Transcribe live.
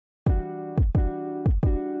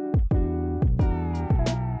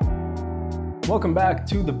Welcome back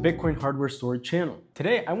to the Bitcoin Hardware Storage channel.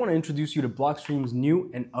 Today, I want to introduce you to Blockstream's new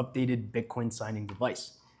and updated Bitcoin signing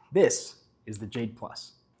device. This is the Jade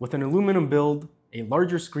Plus. With an aluminum build, a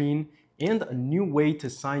larger screen, and a new way to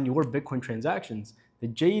sign your Bitcoin transactions, the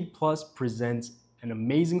Jade Plus presents an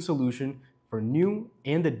amazing solution for new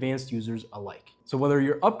and advanced users alike. So whether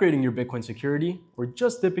you're upgrading your Bitcoin security or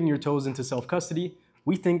just dipping your toes into self-custody,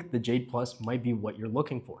 we think the Jade Plus might be what you're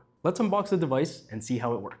looking for. Let's unbox the device and see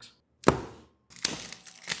how it works.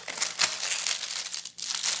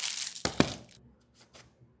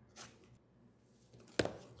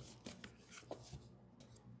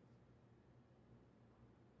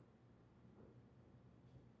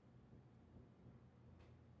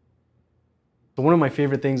 So one of my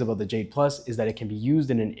favorite things about the Jade Plus is that it can be used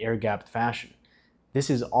in an air-gapped fashion. This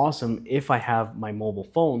is awesome if I have my mobile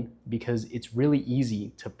phone because it's really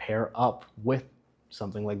easy to pair up with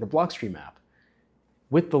something like the Blockstream app.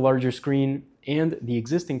 With the larger screen and the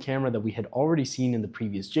existing camera that we had already seen in the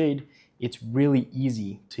previous Jade, it's really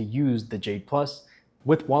easy to use the Jade Plus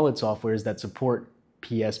with wallet softwares that support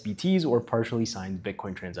PSBTs or partially signed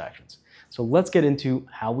Bitcoin transactions. So let's get into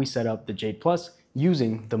how we set up the Jade Plus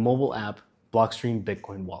using the mobile app Blockstream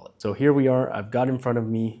Bitcoin Wallet. So here we are, I've got in front of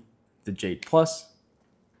me the Jade Plus.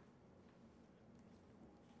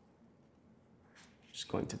 Just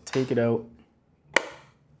going to take it out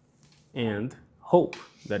and hope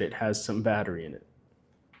that it has some battery in it.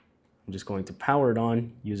 I'm just going to power it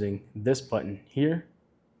on using this button here,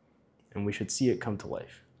 and we should see it come to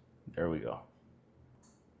life. There we go.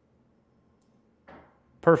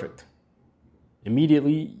 Perfect.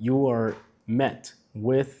 Immediately you are met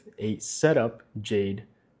with a setup Jade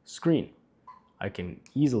screen. I can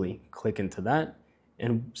easily click into that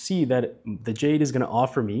and see that the Jade is going to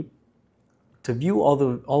offer me to view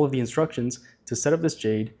all of the instructions to set up this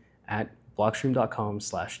Jade at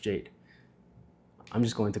blockstream.com/Jade. I'm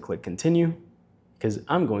just going to click continue because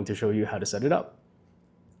I'm going to show you how to set it up.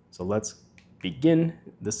 So let's begin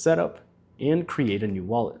the setup and create a new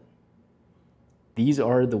wallet. These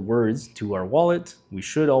are the words to our wallet. We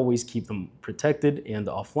should always keep them protected and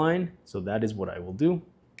offline, so that is what I will do.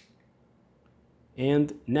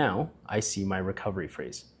 And now I see my recovery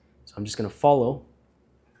phrase. So I'm just going to follow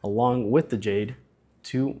along with the Jade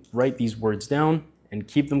to write these words down and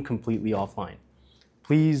keep them completely offline.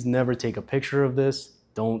 Please never take a picture of this.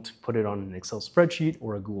 Don't put it on an Excel spreadsheet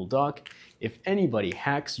or a Google Doc. If anybody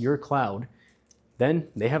hacks your cloud, then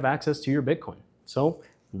they have access to your Bitcoin. So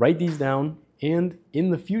write these down. And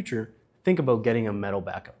in the future, think about getting a metal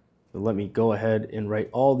backup. So let me go ahead and write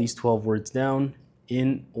all these 12 words down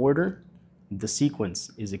in order. The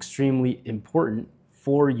sequence is extremely important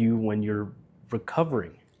for you when you're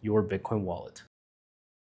recovering your Bitcoin wallet.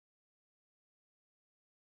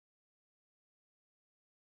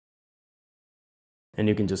 And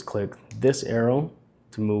you can just click this arrow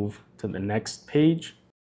to move to the next page.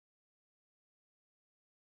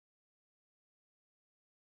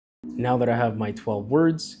 Now that I have my 12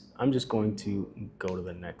 words, I'm just going to go to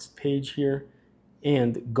the next page here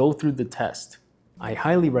and go through the test. I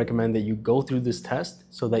highly recommend that you go through this test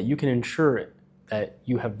so that you can ensure that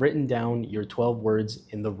you have written down your 12 words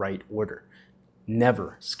in the right order.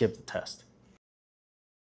 Never skip the test.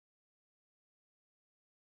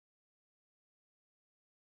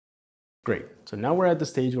 Great, so now we're at the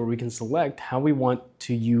stage where we can select how we want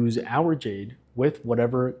to use our Jade with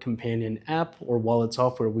whatever companion app or wallet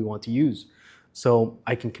software we want to use. So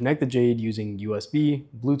I can connect the Jade using USB,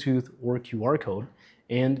 Bluetooth, or QR code.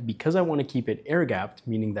 And because I want to keep it air-gapped,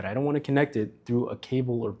 meaning that I don't want to connect it through a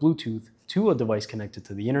cable or Bluetooth to a device connected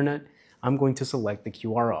to the internet, I'm going to select the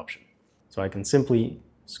QR option. So I can simply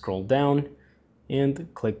scroll down and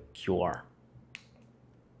click QR.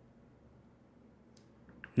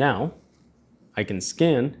 Now, I can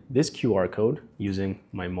scan this QR code using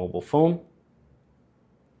my mobile phone,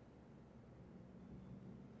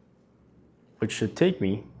 which should take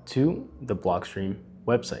me to the Blockstream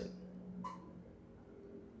website.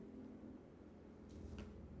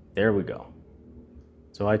 There we go.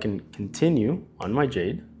 So I can continue on my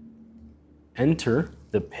Jade, enter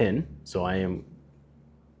the PIN. So I am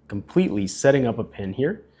completely setting up a PIN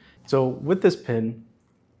here. So with this PIN,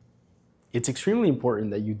 it's extremely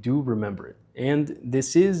important that you do remember it. And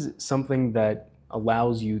this is something that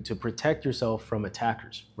allows you to protect yourself from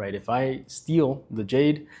attackers, right? If I steal the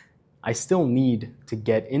Jade, I still need to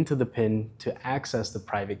get into the PIN to access the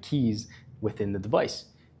private keys within the device.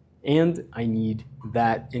 And I need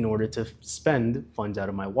that in order to spend funds out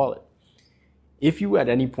of my wallet. If you at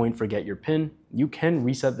any point forget your PIN, you can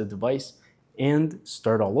reset the device and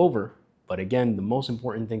start all over. But again, the most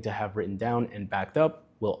important thing to have written down and backed up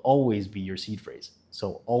will always be your seed phrase.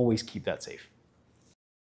 So always keep that safe.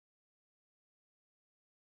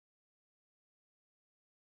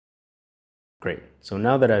 Great. So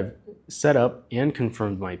now that I've set up and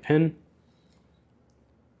confirmed my PIN,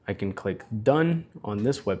 I can click Done on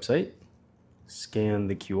this website, scan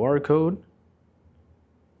the QR code,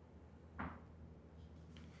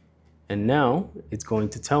 and now it's going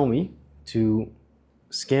to tell me to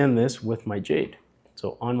scan this with my Jade.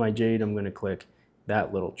 So on my Jade, I'm going to click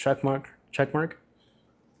that little check mark,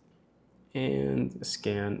 and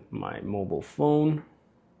scan my mobile phone.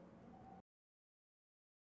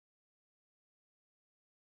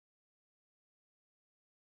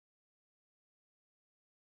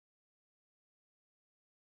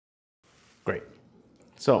 Great.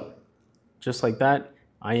 So just like that,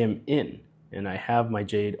 I am in, and I have my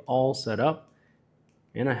Jade all set up,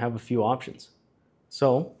 and I have a few options.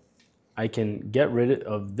 So I can get rid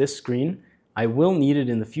of this screen. I will need it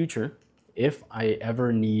in the future if I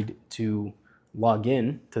ever need to log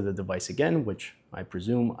in to the device again, which I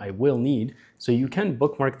presume I will need. So you can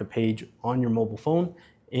bookmark the page on your mobile phone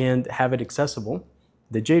and have it accessible.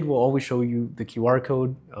 The Jade will always show you the QR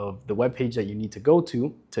code of the web page that you need to go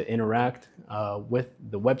to interact with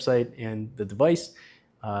the website and the device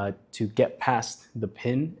to get past the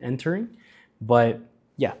PIN entering. But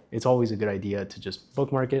yeah, it's always a good idea to just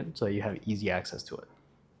bookmark it so that you have easy access to it.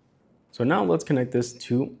 So now let's connect this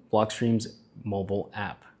to Blockstream's mobile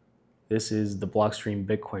app. This is the Blockstream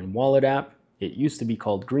Bitcoin wallet app. It used to be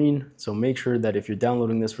called Green, so make sure that if you're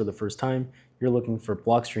downloading this for the first time, you're looking for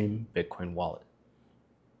Blockstream Bitcoin wallet.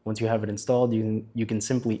 Once you have it installed, you can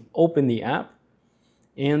simply open the app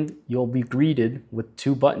and you'll be greeted with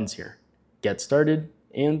two buttons here, Get Started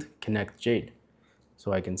and Connect Jade.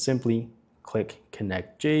 So I can simply click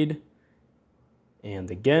Connect Jade,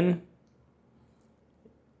 and again,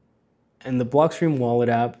 and the Blockstream Wallet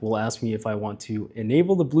app will ask me if I want to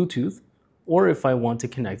enable the Bluetooth or if I want to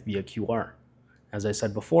connect via QR. As I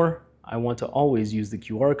said before, I want to always use the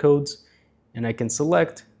QR codes, and I can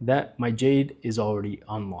select that my Jade is already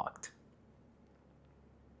unlocked.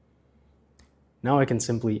 Now I can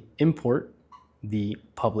simply import the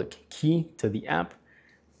public key to the app,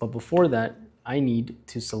 but before that, I need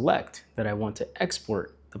to select that I want to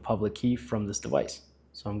export the public key from this device.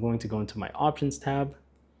 So I'm going to go into my Options tab,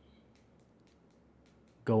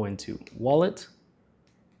 go into Wallet,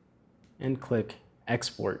 and click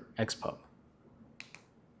Export XPub.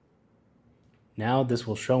 Now this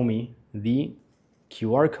will show me the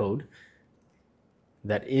QR code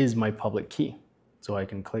that is my public key. So I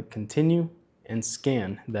can click Continue and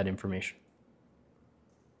scan that information.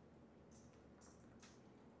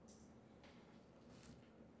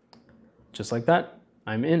 Just like that,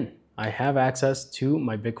 I'm in. I have access to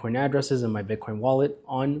my Bitcoin addresses and my Bitcoin wallet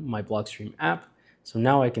on my Blockstream app. So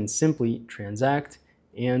now I can simply transact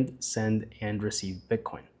and send and receive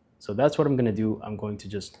Bitcoin. So that's what I'm going to do. I'm going to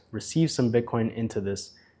just receive some Bitcoin into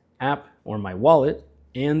this app or my wallet,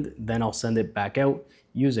 and then I'll send it back out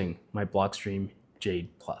using my Blockstream Jade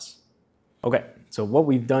Plus. Okay, so what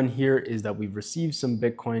we've done here is that we've received some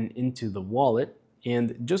Bitcoin into the wallet,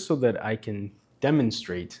 and just so that I can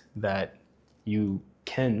demonstrate that you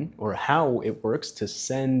can, or how it works to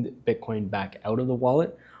send Bitcoin back out of the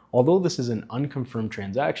wallet, although this is an unconfirmed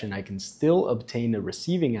transaction, I can still obtain a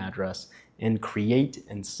receiving address and create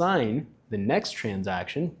and sign the next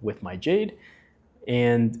transaction with my Jade,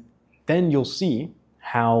 and then you'll see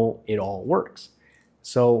how it all works.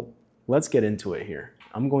 So let's get into it here.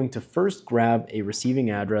 I'm going to first grab a receiving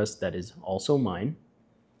address that is also mine.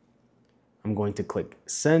 I'm going to click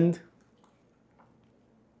Send,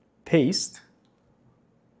 Paste,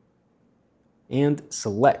 and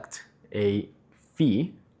select a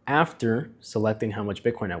fee after selecting how much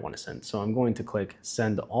Bitcoin I want to send. So I'm going to click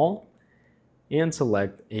Send All and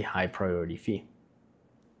select a high priority fee.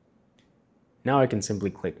 Now I can simply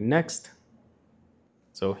click Next.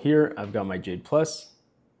 So here I've got my Jade Plus.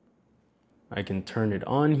 I can turn it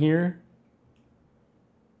on here.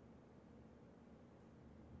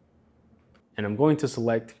 And I'm going to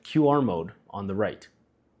select QR mode on the right.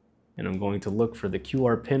 And I'm going to look for the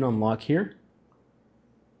QR pin unlock here.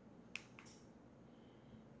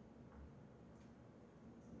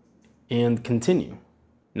 And continue.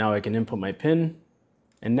 Now I can input my PIN,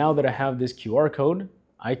 and now that I have this QR code,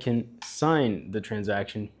 I can sign the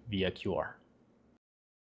transaction via QR.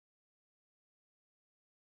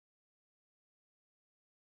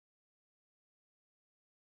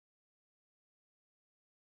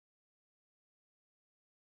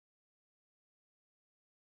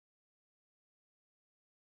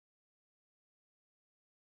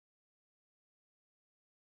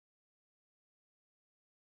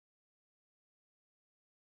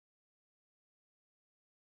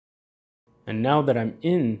 And now that I'm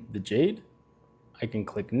in the Jade, I can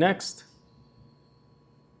click Next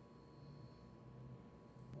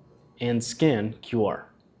and scan QR.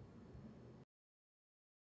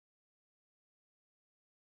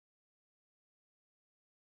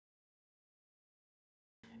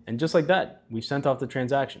 And just like that, we've sent off the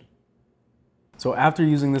transaction. So after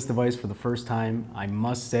using this device for the first time, I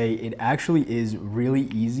must say it actually is really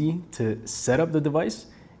easy to set up the device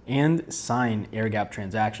and sign air gap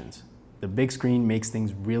transactions. The big screen makes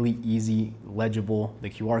things really easy, legible. The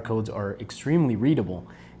QR codes are extremely readable,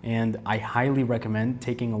 and I highly recommend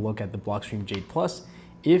taking a look at the Blockstream Jade Plus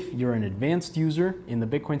if you're an advanced user in the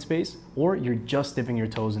Bitcoin space or you're just dipping your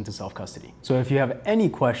toes into self-custody. So if you have any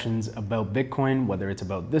questions about Bitcoin, whether it's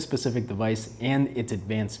about this specific device and its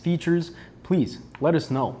advanced features, please let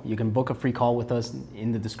us know. You can book a free call with us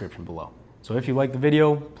in the description below. So if you like the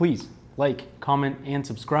video, please like, comment, and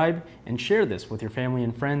subscribe, and share this with your family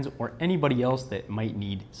and friends or anybody else that might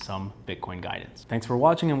need some Bitcoin guidance. Thanks for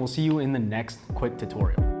watching, and we'll see you in the next quick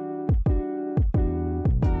tutorial.